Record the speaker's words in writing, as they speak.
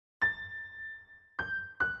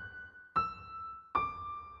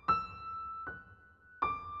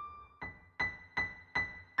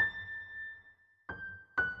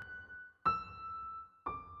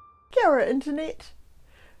Kia ora, internet.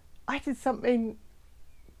 I did something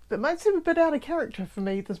that might seem a bit out of character for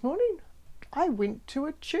me this morning. I went to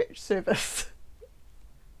a church service.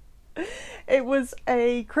 It was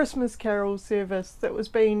a Christmas carol service that was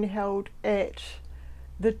being held at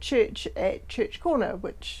the church at Church Corner,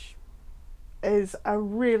 which is a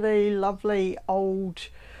really lovely old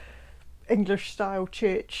English style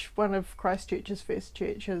church, one of Christchurch's first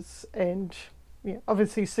churches, and yeah,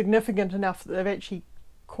 obviously significant enough that they've actually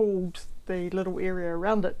called the little area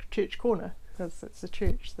around it Church Corner, because it's a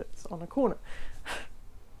church that's on a corner.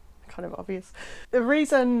 Kind of obvious. The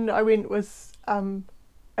reason I went was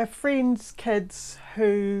a friend's kids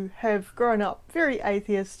who have grown up very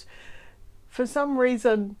atheist, for some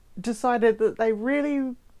reason decided that they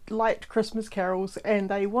really liked Christmas carols and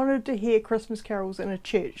they wanted to hear Christmas carols in a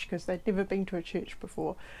church because they'd never been to a church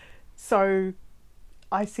before. So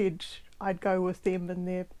I said I'd go with them and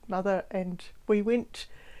their mother, and we went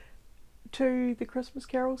to the Christmas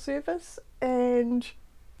carol service, and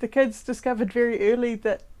the kids discovered very early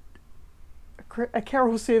that a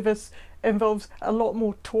carol service involves a lot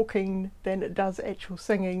more talking than it does actual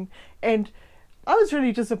singing, and I was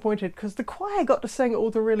really disappointed because the choir got to sing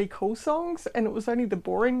all the really cool songs and it was only the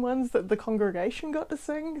boring ones that the congregation got to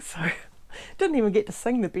sing, so didn't even get to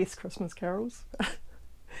sing the best Christmas carols.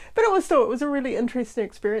 But it was a really interesting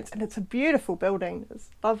experience, and it's a beautiful building. It's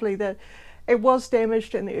lovely. That it was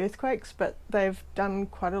damaged in the earthquakes, but they've done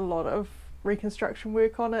quite a lot of reconstruction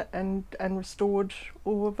work on it and restored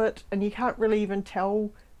all of it, and you can't really even tell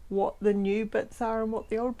what the new bits are and what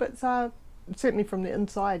the old bits are, certainly from the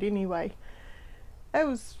inside anyway. It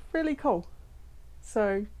was really cool.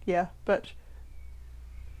 So yeah, but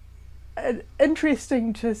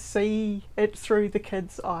interesting to see it through the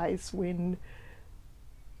kids' eyes when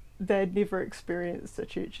they'd never experienced a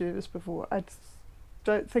church service before. I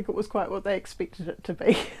don't think it was quite what they expected it to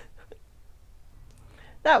be.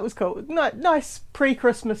 That was cool. Nice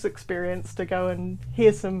pre-Christmas experience to go and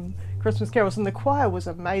hear some Christmas carols, and the choir was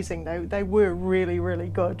amazing. They were really, really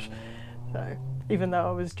good. So even though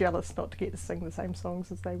I was jealous not to get to sing the same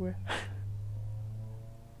songs as they were.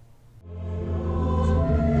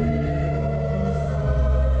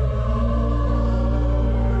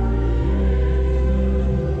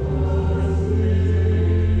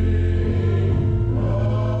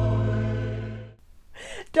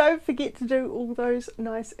 Don't forget to do all those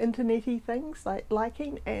nice internet-y things like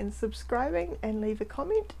liking and subscribing and leave a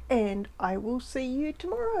comment, and I will see you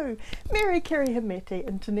tomorrow. Merry Kerry Hamete,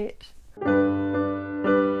 internet.